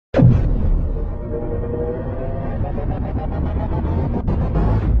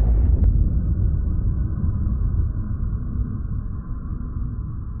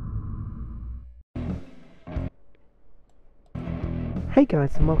Hey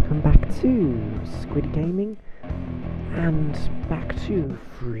guys, and welcome back to Squid Gaming and back to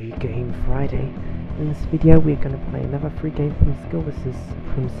Free Game Friday. In this video we're going to play another free game from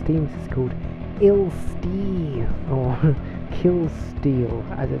Steam. This is called KillSteel, or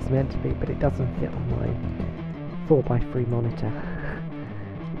KillSteel as it's meant to be, but it doesn't fit on my 4x3 monitor.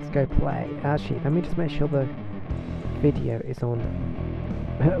 Let's go play. Actually, let me just make sure the video is on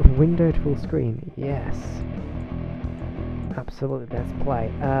windowed full screen. Yes. Absolutely, let's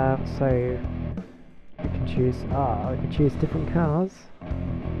play. So we can choose. We can choose different cars.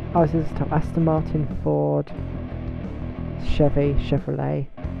 Oh, so this is top Aston Martin, Ford, Chevrolet,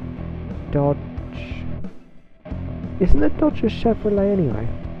 Dodge. Isn't a Dodge a Chevrolet anyway?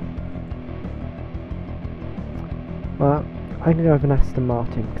 Well, I'm gonna go with an Aston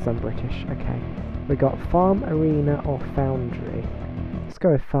Martin because I'm British. Okay, we got Farm, Arena, or Foundry. Let's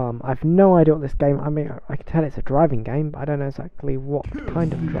go with Farm. I've no idea what this game. I mean, I can tell it's a driving game, but I don't know exactly what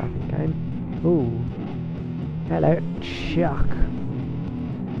kind of driving game. Ooh, hello, Chuck.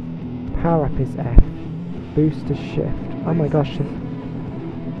 Power up is F. Boost is Shift. Oh my gosh,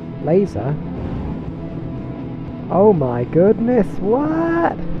 laser. Oh my goodness,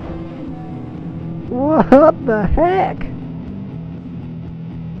 what? What the heck?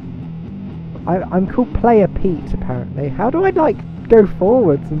 I'm called Player Pete apparently. How do I like go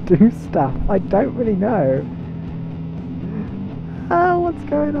forwards and do stuff? I don't really know. Oh, what's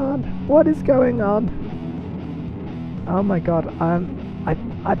going on? What is going on? Oh my god,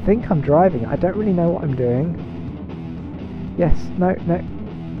 I think I'm driving. I don't really know what I'm doing. Yes, no.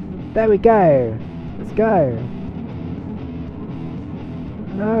 There we go. Let's go.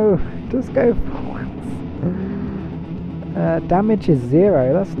 No, just go forwards. Damage is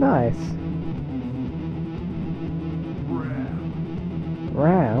 0. That's nice.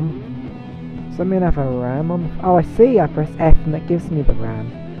 RAM? Does that mean I have a RAM on? Oh, I see. I press F and that gives me the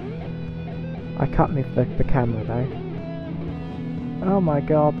RAM. I can't move the camera though. Oh my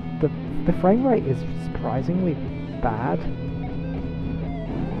god, the frame rate is surprisingly bad.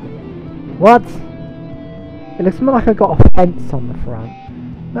 What? It looks more like I got a fence on the front.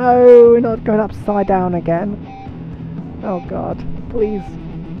 No, we're not going upside down again. Oh god, please.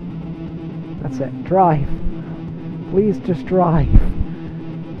 That's it. Drive. Please just drive.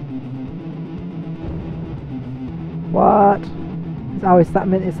 What? Oh, is that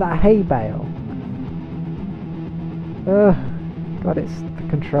a hay bale? Ugh. God, the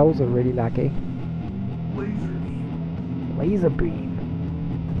controls are really laggy. Laser beam.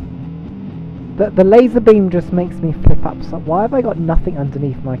 The laser beam just makes me flip up. So why have I got nothing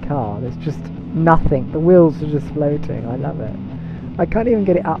underneath my car? There's just nothing. The wheels are just floating. I love it. I can't even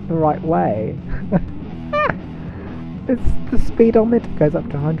get it up the right way. It's the speedometer goes up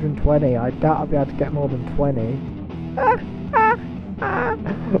to 120. I doubt I'll be able to get more than 20.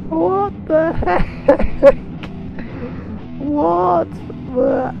 What the heck?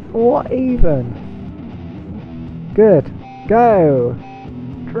 What even? Good. Go.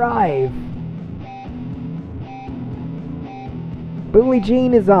 Drive. Billie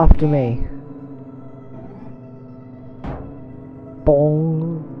Jean is after me.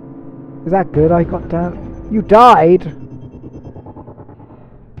 Bong. Is that good? I got down. You died?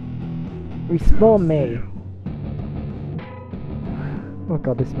 Respawn me. Oh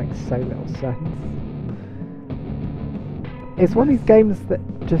god, this makes so little sense. It's one of these games that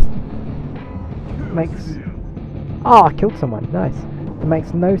just makes... Oh, I killed someone. Nice. It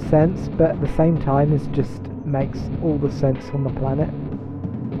makes no sense, but at the same time it just makes all the sense on the planet.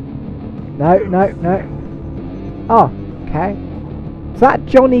 No. Oh, okay. Is that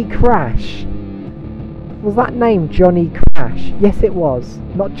Johnny Crash? Was that name Johnny Crash? Yes, it was.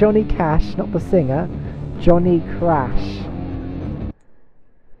 Not Johnny Cash, not the singer. Johnny Crash.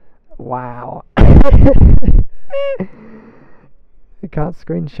 Wow. I can't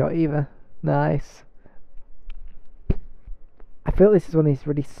screenshot either. Nice. I feel this is one of these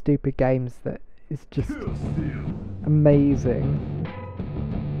really stupid games that is just amazing,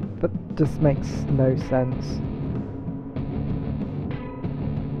 but just makes no sense.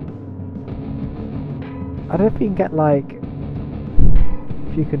 I don't know if you can get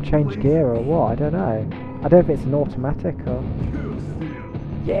if you can change gear or what, I don't know. I don't know if it's an automatic or...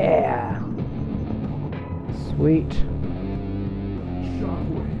 Yeah! Sweet.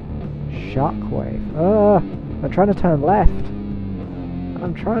 Shockwave. I'm trying to turn left.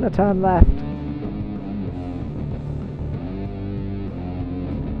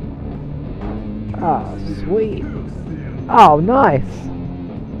 Oh, sweet. Oh, nice.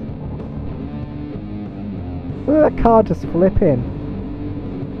 Look at that car just flipping.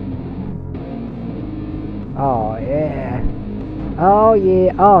 Oh, yeah. Oh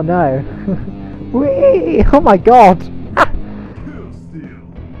yeah, oh no. Whee! Oh my god!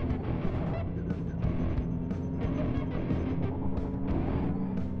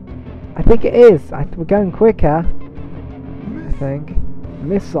 I think it is. We're going quicker. I think.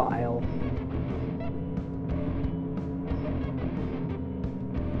 Missile.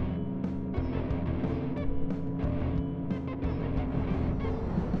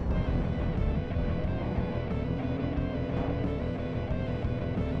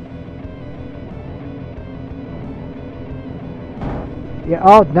 Yeah,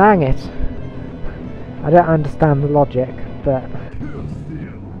 oh dang it. I don't understand the logic, but...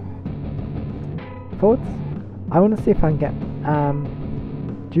 Forwards? I want to see if I can get...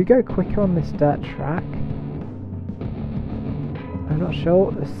 do you go quicker on this dirt track? I'm not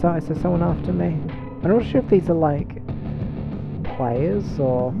sure. Is there someone after me? I'm not sure if these are like... players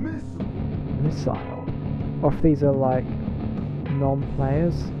or... missile. Or if these are like...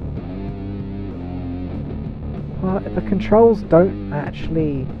 non-players. Well, the controls don't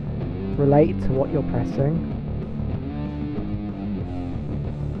actually relate to what you're pressing.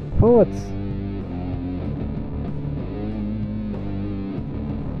 Forwards!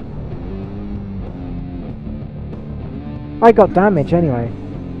 I got damage anyway.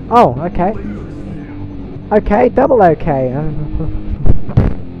 Oh, okay. Okay, double okay.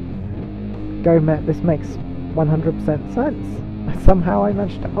 This makes 100% sense. Somehow I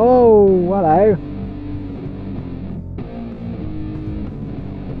managed to... Oh, hello.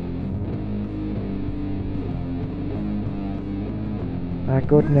 My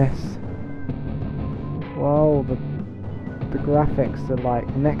goodness. Whoa, the graphics are like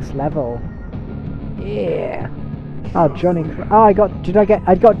next level. Yeah. Oh, Johnny. Oh, I got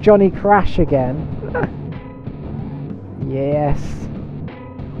Johnny Crash again. Yes.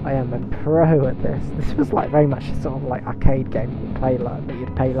 I am a pro at this. This was like very much a sort of like arcade game you'd play like that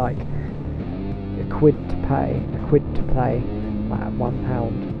you'd pay like a quid to play, like at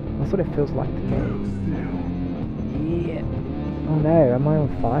 £1. That's what it feels like to me. Yeah. Oh no, am I on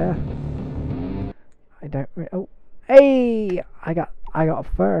fire? I don't oh hey! I got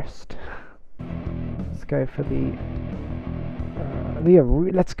first. Let's go for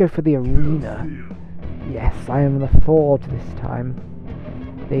let's go for the arena. Yes, I am the Ford this time.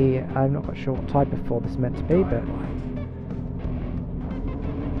 I'm not quite sure what type of Ford this is meant to be, but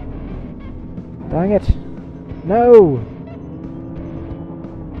dang it! No!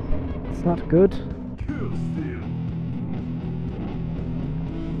 It's not good.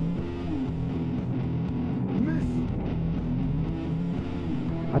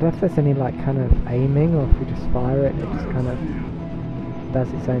 I don't know if there's any like kind of aiming, or if we just fire it and it just kind of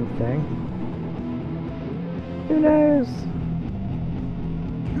does its own thing. Who knows?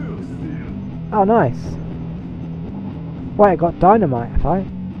 Oh, nice. Wait, I got dynamite, have I?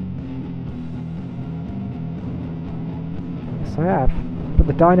 Yes, I have. But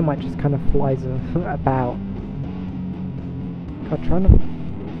the dynamite just kind of flies about. God, trying to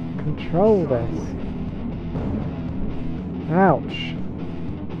control this. Ouch.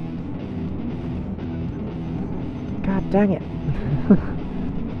 God dang it.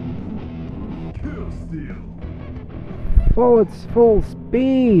 Forwards, full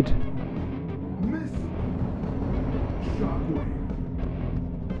speed.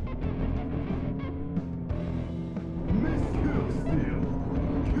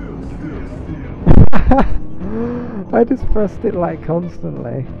 I just pressed it like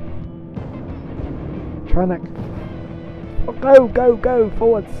constantly. Trying to... Oh, go,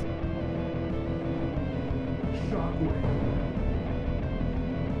 forwards.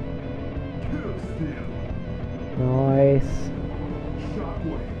 Nice.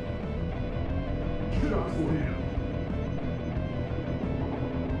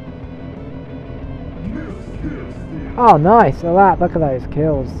 Oh, nice. Look at those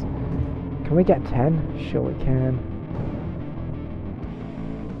kills. Can we get 10? Sure we can.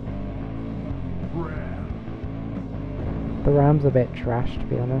 The ram's a bit trash, to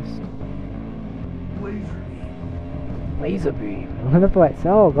be honest. Laser beam.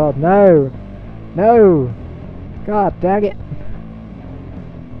 Oh god, no! No! God dang it!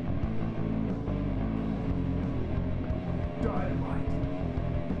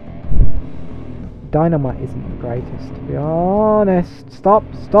 Dynamite isn't the greatest, to be honest. Stop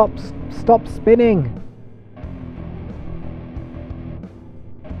spinning!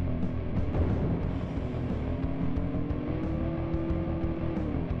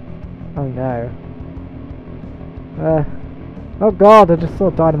 Oh no. Oh god, I just saw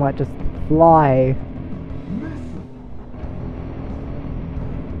dynamite just fly.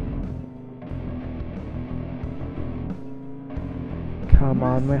 Come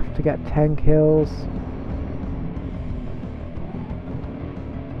on, we have to get 10 kills.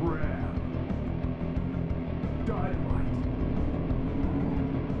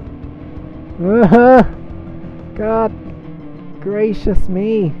 God gracious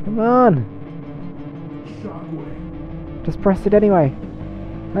me, come on! Just press it anyway.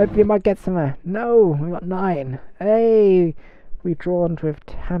 Hopefully you might get somewhere. No, we got 9. Hey, we drawn with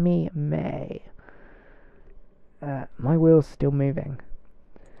Tammy May. My wheel's still moving.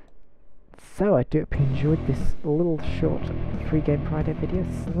 So I do hope you enjoyed this little short Free Game Friday video.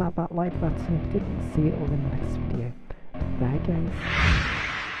 Slap that like button if you didn't see it all in the next video. Bye guys.